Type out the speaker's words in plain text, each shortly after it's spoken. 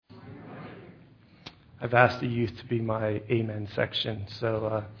I've asked the youth to be my amen section.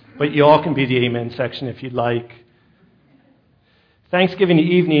 But you all can be the amen section if you'd like. Thanksgiving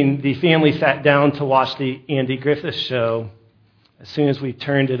evening, the family sat down to watch the Andy Griffith Show. As soon as we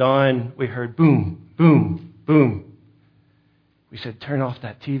turned it on, we heard boom, boom, boom. We said, turn off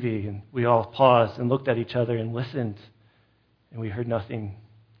that TV. And we all paused and looked at each other and listened. And we heard nothing.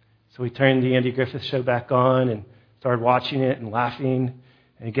 So we turned the Andy Griffith Show back on and started watching it and laughing.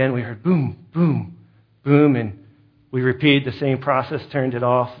 And again, we heard boom, boom, boom. And we repeated the same process, turned it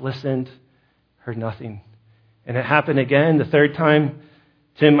off, listened, heard nothing. And it happened again. The third time,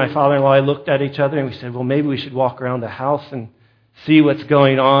 Tim, my father-in-law, and I looked at each other and we said, well, maybe we should walk around the house and see what's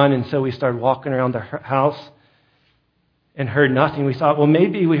going on. And so we started walking around the house and heard nothing. We thought, well,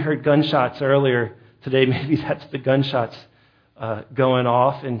 maybe we heard gunshots earlier today. Maybe that's the gunshots going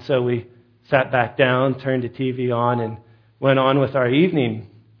off. And so we sat back down, turned the TV on, and went on with our evening.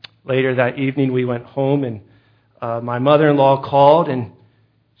 Later that evening, we went home, and my mother-in-law called, and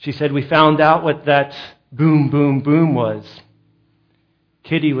she said, we found out what that boom, boom, boom was.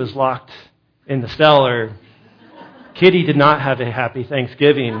 Kitty was locked in the cellar. Kitty did not have a happy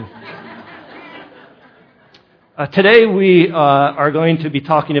Thanksgiving. Today we are going to be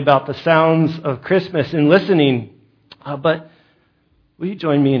talking about the sounds of Christmas and listening. But will you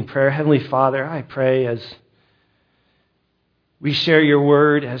join me in prayer? Heavenly Father, I pray as we share your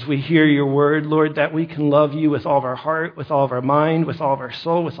word, as we hear your word, Lord, that we can love you with all of our heart, with all of our mind, with all of our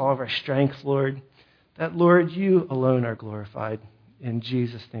soul, with all of our strength, Lord. That, Lord, you alone are glorified. In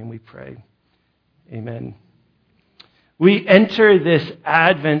Jesus' name we pray. Amen. We enter this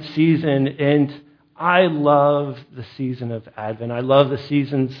Advent season, and I love the season of Advent. I love the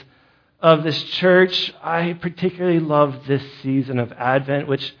seasons of this church. I particularly love this season of Advent,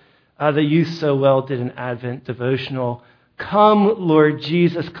 which the youth so well did an Advent devotional. Come, Lord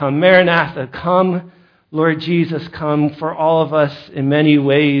Jesus, come. Maranatha, come, Lord Jesus, come. For all of us, in many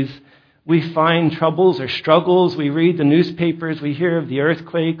ways, we find troubles or struggles. We read the newspapers. We hear of the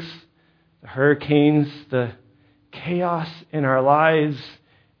earthquakes, the hurricanes, the chaos in our lives,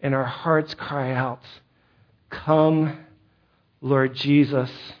 and our hearts cry out, come, Lord Jesus,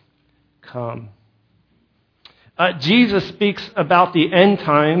 come. Jesus speaks about the end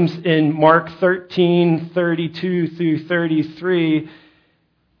times in Mark 13:32 through 33.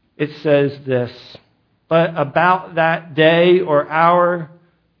 It says this, but about that day or hour,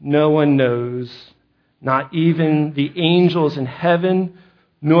 no one knows, not even the angels in heaven,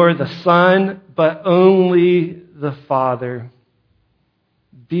 nor the Son, but only the Father.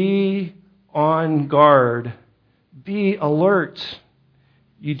 Be on guard. Be alert.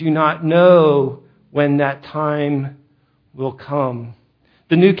 You do not know when that time will come.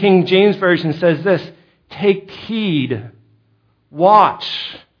 The New King James Version says this, take heed,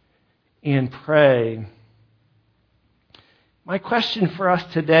 watch, and pray. My question for us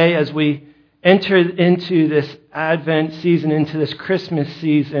today as we enter into this Advent season, into this Christmas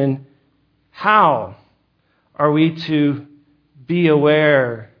season, how are we to be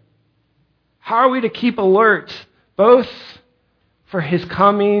aware? How are we to keep alert, both for his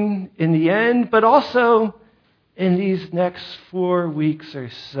coming in the end, but also in these next 4 weeks or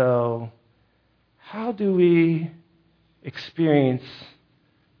so? How do we experience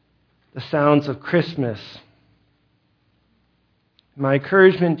the sounds of Christmas? My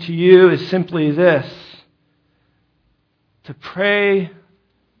encouragement to you is simply this, to pray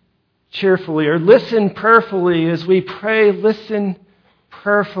cheerfully or listen prayerfully as we pray, listen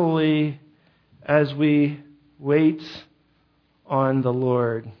prayerfully as we wait on the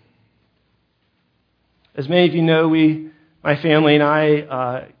Lord. As many of you know, my family and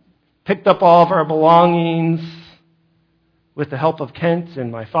I picked up all of our belongings with the help of Kent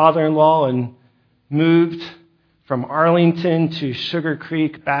and my father-in-law and moved from Arlington to Sugar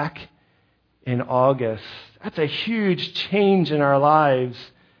Creek back in August. That's a huge change in our lives,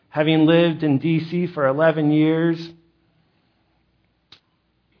 having lived in D.C. for 11 years.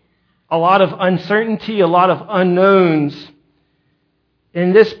 A lot of uncertainty, a lot of unknowns.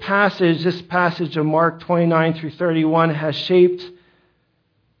 In this passage of Mark 29 through 31 has shaped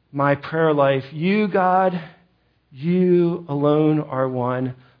my prayer life. You, God, you alone are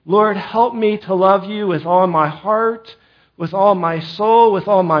one. Lord, help me to love you with all my heart, with all my soul, with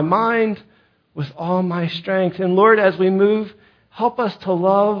all my mind, with all my strength. And Lord, as we move, help us to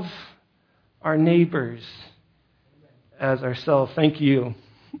love our neighbors as ourselves. Thank you.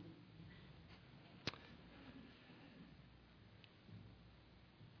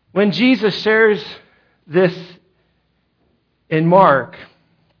 When Jesus shares this in Mark,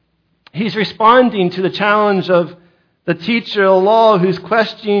 he's responding to the challenge of the teacher of law who's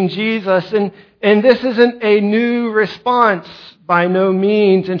questioning Jesus. And this isn't a new response by no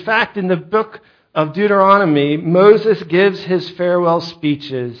means. In fact, in the book of Deuteronomy, Moses gives his farewell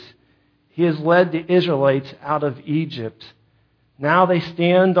speeches. He has led the Israelites out of Egypt. Now they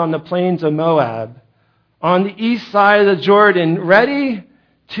stand on the plains of Moab, on the east side of the Jordan, ready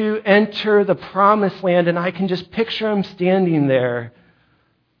to enter the promised land. And I can just picture them standing there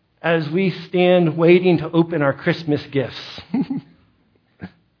as we stand waiting to open our Christmas gifts.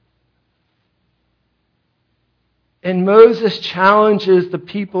 And Moses challenges the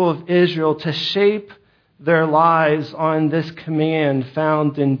people of Israel to shape their lives on this command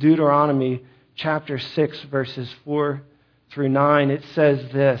found in Deuteronomy chapter 6, verses 4 through 9. It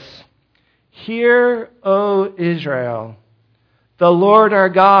says this: "Hear, O Israel, the Lord our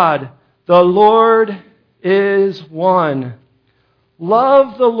God, the Lord is one.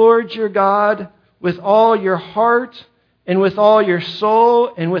 Love the Lord your God with all your heart and with all your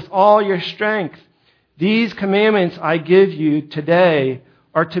soul and with all your strength. These commandments I give you today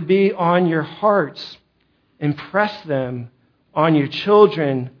are to be on your hearts. Impress them on your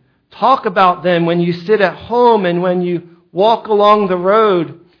children. Talk about them when you sit at home and when you walk along the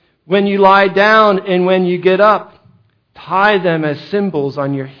road, when you lie down and when you get up. Tie them as symbols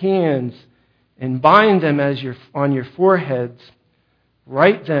on your hands and bind them on your foreheads.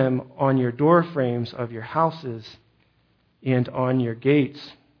 Write them on your door frames of your houses and on your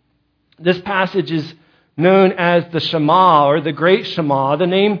gates." This passage is known as the Shema, or the Great Shema. The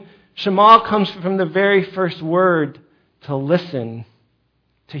name Shema comes from the very first word, to listen,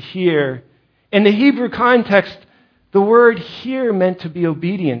 to hear. In the Hebrew context, the word hear meant to be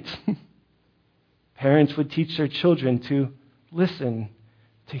obedient. Parents would teach their children to listen,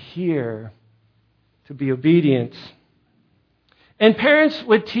 to hear, to be obedient. And parents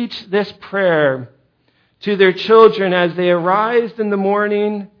would teach this prayer to their children as they arised in the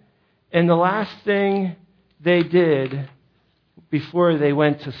morning, and the last thing they did before they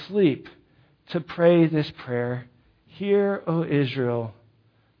went to sleep, to pray this prayer: "Hear, O Israel,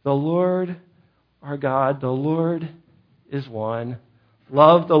 the Lord our God, the Lord is one.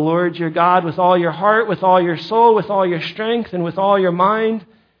 Love the Lord your God with all your heart, with all your soul, with all your strength, and with all your mind,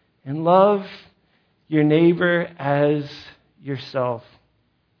 and love your neighbor as yourself."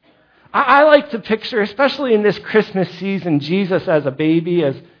 I like to picture, especially in this Christmas season, Jesus as a baby,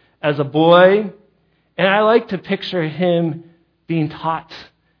 as a boy. And I like to picture him being taught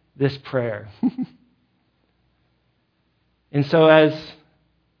this prayer. And so as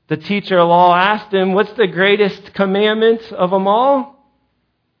the teacher of law asked him, "What's the greatest commandment of them all?"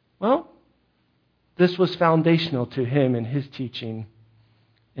 Well, this was foundational to him and his teaching,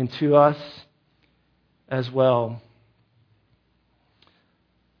 and to us as well.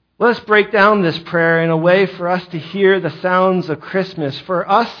 Let's break down this prayer in a way for us to hear the sounds of Christmas, for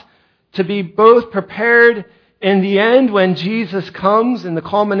us to be both prepared in the end when Jesus comes in the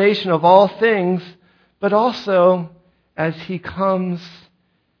culmination of all things, but also as he comes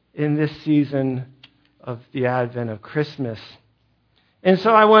in this season of the advent of Christmas. And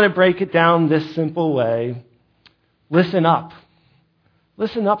so I want to break it down this simple way. Listen up.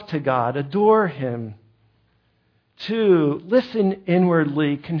 Listen up to God. Adore him. 2, listen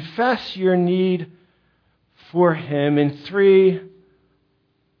inwardly. Confess your need for him. And 3,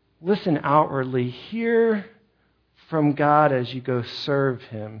 listen outwardly. Hear from God as you go serve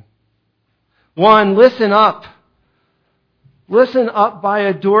him. 1, listen up. Listen up by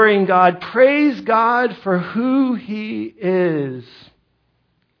adoring God. Praise God for who he is.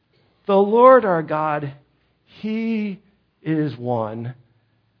 The Lord our God, he is one.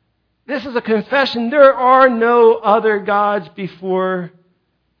 This is a confession. There are no other gods before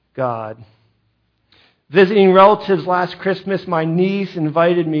God. Visiting relatives last Christmas, my niece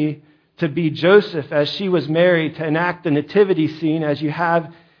invited me to be Joseph as she was married, to enact the nativity scene as you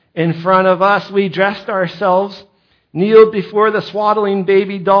have in front of us. We dressed ourselves, kneeled before the swaddling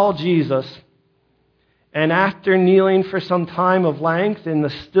baby doll Jesus, and after kneeling for some time of length in the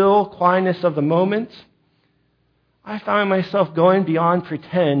still quietness of the moment, I found myself going beyond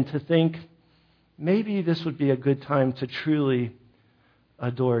pretend to think, maybe this would be a good time to truly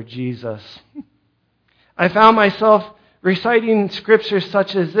adore Jesus. I found myself reciting scriptures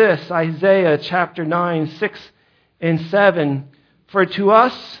such as this, Isaiah chapter 9, 6 and 7. "For to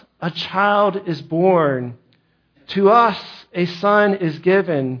us a child is born, to us a son is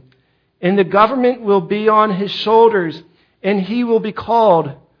given, and the government will be on his shoulders, and he will be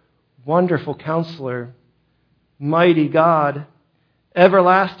called Wonderful Counselor, Mighty God,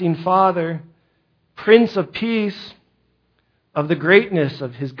 Everlasting Father, Prince of Peace. Of the greatness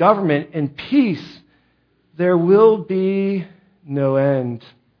of his government and peace there will be no end.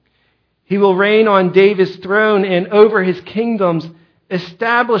 He will reign on David's throne and over his kingdoms,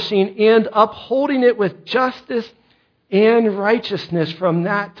 establishing and upholding it with justice and righteousness from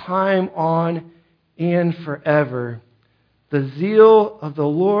that time on and forever. The zeal of the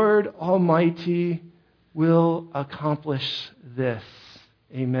Lord Almighty will accomplish this.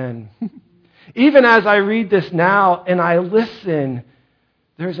 Amen. Even as I read this now and I listen,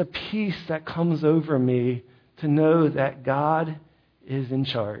 there's a peace that comes over me to know that God is in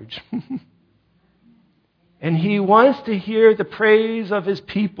charge. And He wants to hear the praise of His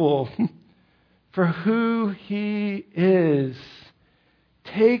people for who He is.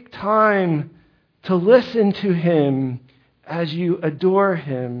 Take time to listen to Him as you adore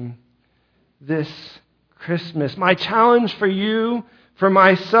Him this Christmas. My challenge for you, for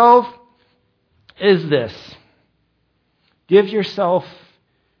myself, is this. Give yourself,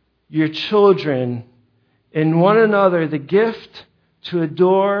 your children, and one another the gift to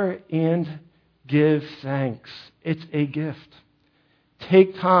adore and give thanks. It's a gift.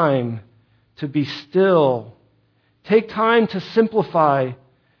 Take time to be still. Take time to simplify.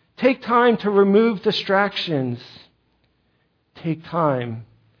 Take time to remove distractions. Take time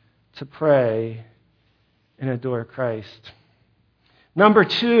to pray and adore Christ. Number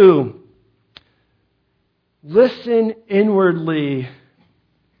 2, listen inwardly.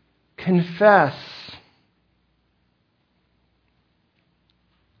 Confess.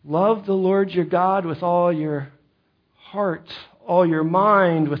 Love the Lord your God with all your heart, all your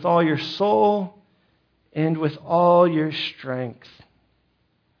mind, with all your soul, and with all your strength.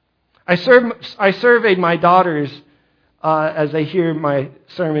 I surveyed my daughters as they hear my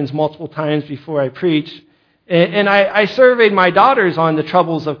sermons multiple times before I preach. And I surveyed my daughters on the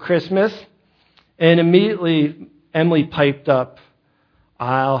troubles of Christmas. And immediately Emily piped up,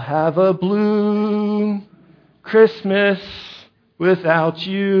 "I'll have a blue Christmas without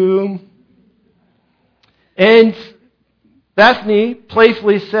you." And Bethany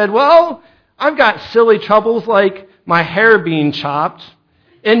playfully said, "Well, I've got silly troubles like my hair being chopped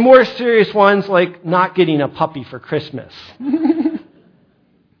and more serious ones like not getting a puppy for Christmas."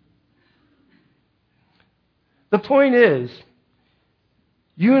 The point is,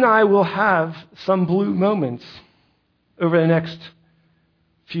 you and I will have some blue moments over the next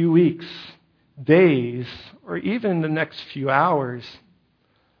few weeks, days, or even the next few hours.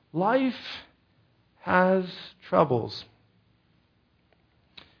 Life has troubles.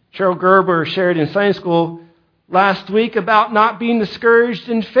 Cheryl Gerber shared in Sunday school last week about not being discouraged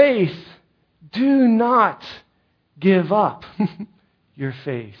in faith. Do not give up your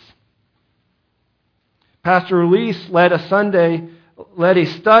faith. Pastor Elise led a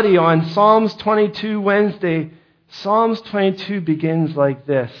study on Psalms 22 Wednesday. Psalms 22 begins like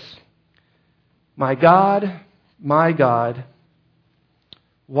this. My God,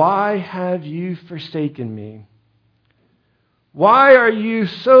 why have you forsaken me? Why are you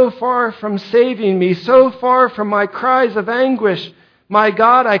so far from saving me, so far from my cries of anguish? My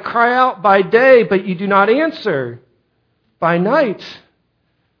God, I cry out by day, but you do not answer. By night,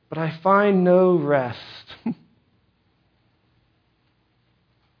 but I find no rest.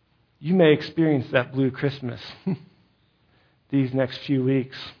 You may experience that blue Christmas these next few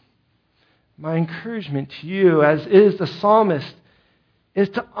weeks. My encouragement to you, as is the psalmist, is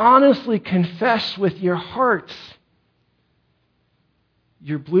to honestly confess with your hearts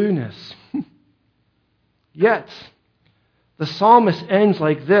your blueness. Yet, the psalmist ends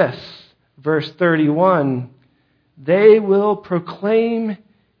like this, verse 31, they will proclaim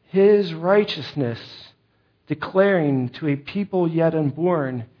His righteousness, declaring to a people yet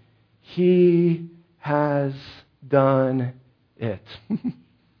unborn, He has done it.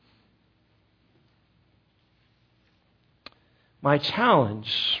 My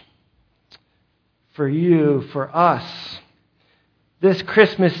challenge for you, for us, this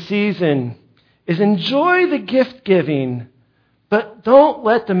Christmas season is enjoy the gift giving, but don't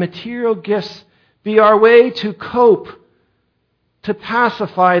let the material gifts be our way to cope, to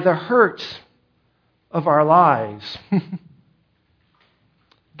pacify the hurt of our lives.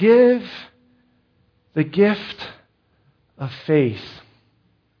 Give the gift of faith.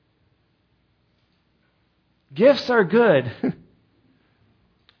 Gifts are good,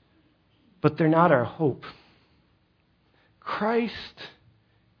 but they're not our hope. Christ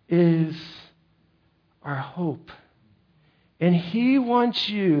is our hope. And He wants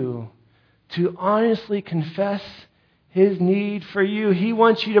you to honestly confess His need for you. He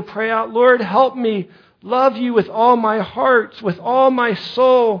wants you to pray out, Lord, help me love you with all my heart, with all my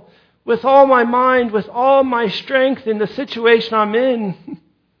soul, with all my mind, with all my strength in the situation I'm in.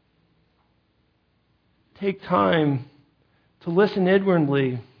 take time to listen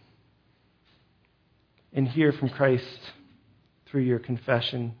inwardly and hear from Christ through your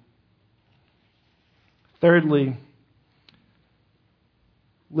confession. Thirdly,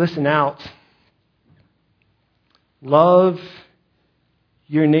 listen out. Love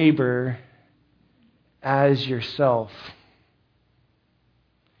your neighbor as yourself.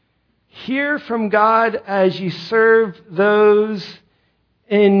 Hear from God as you serve those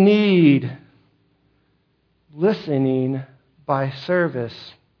in need. Listening by service.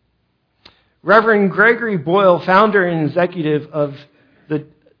 Reverend Gregory Boyle, founder and executive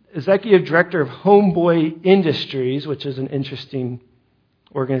director of Homeboy Industries, which is an interesting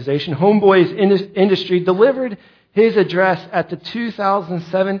organization, Homeboy's Industry, delivered his address at the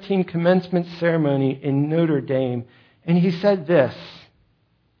 2017 commencement ceremony in Notre Dame. And he said this: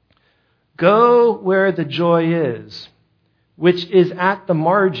 "Go where the joy is, which is at the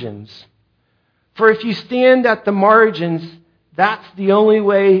margins. For if you stand at the margins, that's the only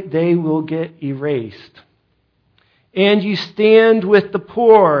way they will get erased. And you stand with the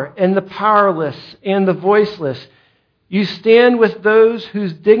poor and the powerless and the voiceless. You stand with those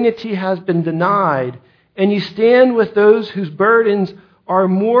whose dignity has been denied. And you stand with those whose burdens are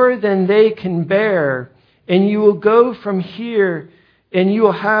more than they can bear. And you will go from here and you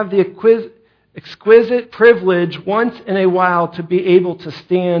will have the exquisite privilege once in a while to be able to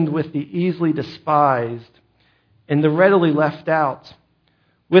stand with the easily despised and the readily left out,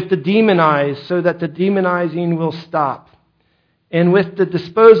 with the demonized so that the demonizing will stop, and with the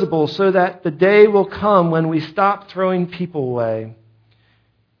disposable so that the day will come when we stop throwing people away.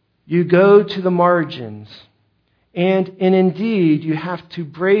 You go to the margins, and indeed you have to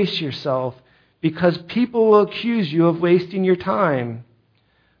brace yourself because people will accuse you of wasting your time.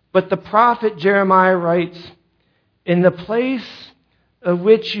 But the prophet Jeremiah writes, in the place of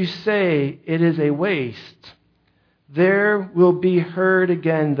which you say it is a waste, there will be heard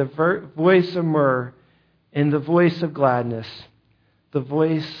again the voice of myrrh and the voice of gladness, the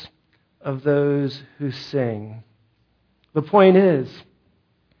voice of those who sing." The point is,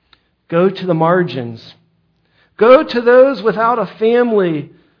 go to the margins. Go to those without a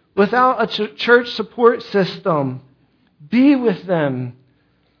family, without a church support system. Be with them.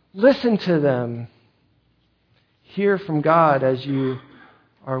 Listen to them. Hear from God as you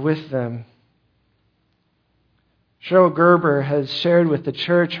are with them. Cheryl Gerber has shared with the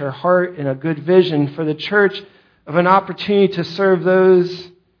church her heart and a good vision for the church of an opportunity to serve those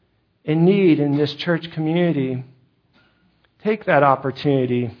in need in this church community. Take that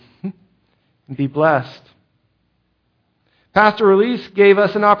opportunity and be blessed. Pastor Elise gave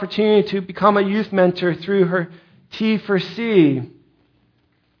us an opportunity to become a youth mentor through her T4C.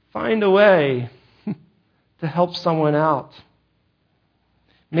 Find a way to help someone out.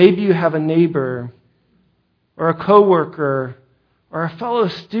 Maybe you have a neighbor or a coworker or a fellow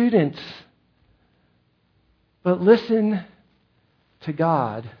student. But listen to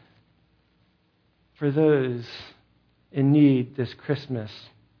God for those in need this Christmas.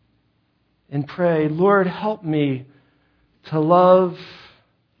 And pray, Lord, help me to love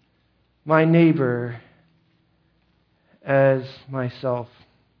my neighbor as myself.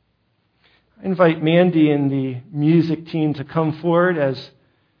 I invite Mandy and the music team to come forward as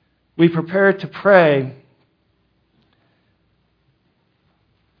we prepare to pray.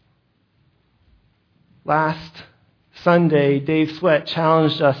 Last Sunday, Dave Sweat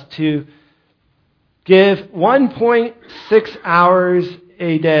challenged us to give 1.6 hours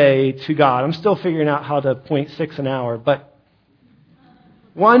a day to God. I'm still figuring out how to 0.6 an hour, but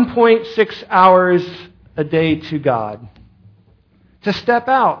 1.6 hours a day to God. To step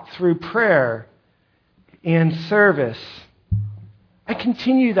out through prayer and service. I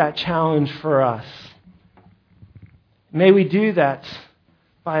continue that challenge for us. May we do that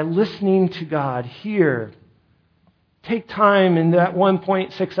by listening to God here. Take time in that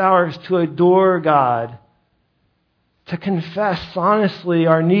 1.6 hours to adore God, to confess honestly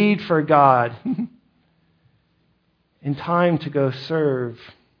our need for God, and time to go serve.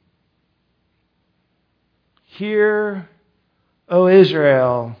 Hear, O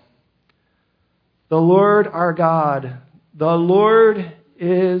Israel, the Lord our God, the Lord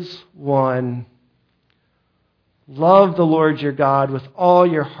is one. Love the Lord your God with all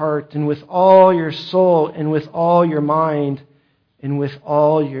your heart and with all your soul and with all your mind and with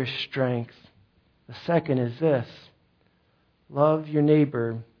all your strength. The second is this: love your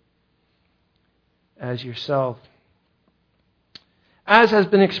neighbor as yourself. As has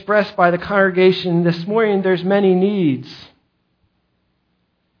been expressed by the congregation this morning, there's many needs.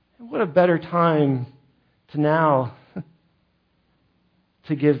 And what a better time to now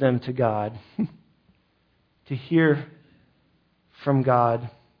to give them to God. to hear from God.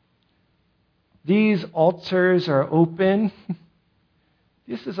 These altars are open.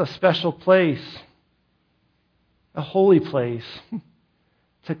 This is a special place, a holy place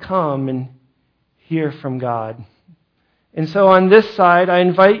to come and hear from God. And so on this side, I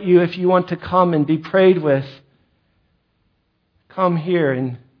invite you, if you want to come and be prayed with, come here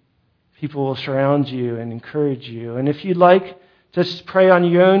and people will surround you and encourage you. And if you'd like to just pray on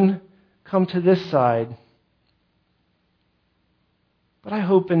your own, come to this side. But I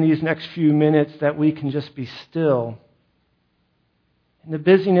hope in these next few minutes that we can just be still in the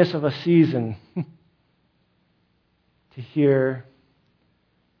busyness of a season to hear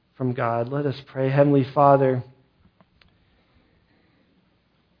from God. Let us pray. Heavenly Father,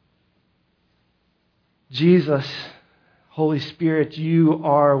 Jesus, Holy Spirit, you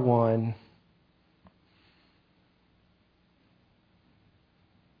are one.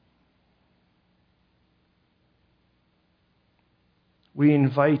 We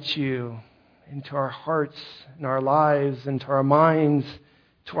invite you into our hearts and our lives, into our minds,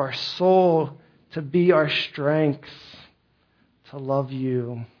 to our soul, to be our strength, to love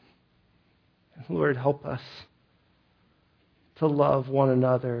you. And Lord, help us to love one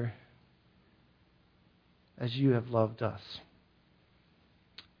another as you have loved us.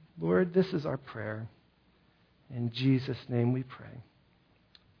 Lord, this is our prayer. In Jesus' name we pray.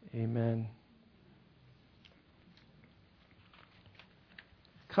 Amen.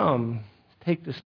 Come, take this